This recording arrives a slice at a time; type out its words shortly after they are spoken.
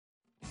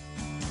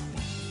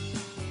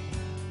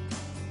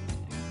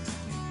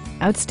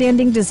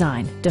Outstanding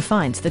design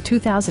defines the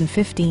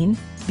 2015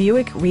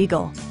 Buick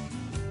Regal.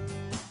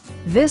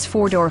 This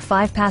four-door,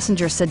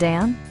 five-passenger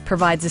sedan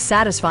provides a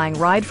satisfying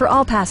ride for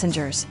all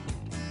passengers.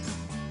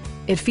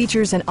 It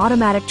features an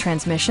automatic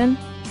transmission,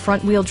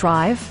 front-wheel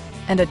drive,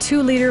 and a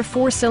 2-liter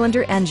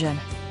four-cylinder engine.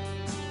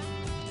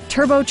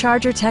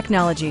 Turbocharger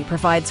technology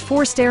provides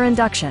forced-air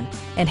induction,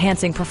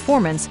 enhancing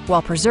performance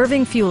while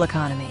preserving fuel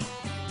economy.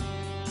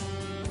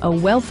 A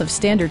wealth of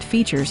standard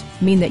features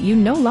mean that you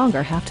no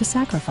longer have to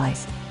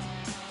sacrifice,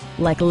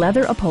 like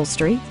leather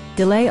upholstery,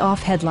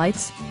 delay-off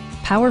headlights,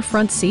 power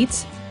front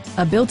seats,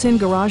 a built-in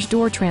garage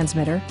door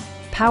transmitter,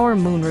 power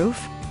moonroof,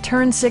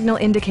 turn signal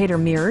indicator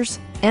mirrors,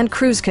 and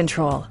cruise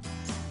control.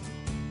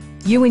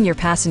 You and your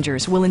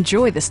passengers will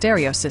enjoy the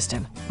stereo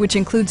system, which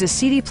includes a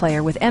CD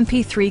player with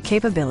MP3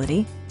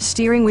 capability,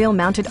 steering wheel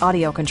mounted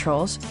audio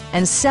controls,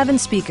 and 7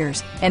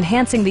 speakers,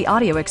 enhancing the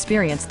audio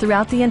experience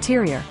throughout the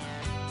interior.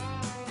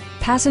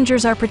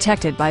 Passengers are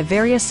protected by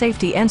various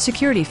safety and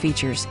security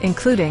features,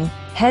 including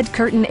head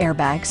curtain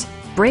airbags,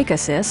 brake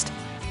assist,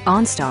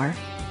 OnStar,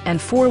 and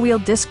 4-wheel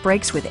disc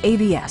brakes with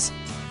ABS.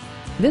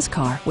 This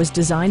car was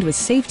designed with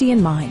safety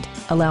in mind,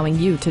 allowing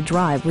you to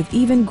drive with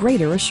even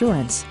greater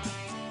assurance.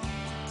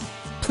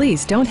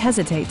 Please don't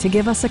hesitate to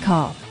give us a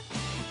call.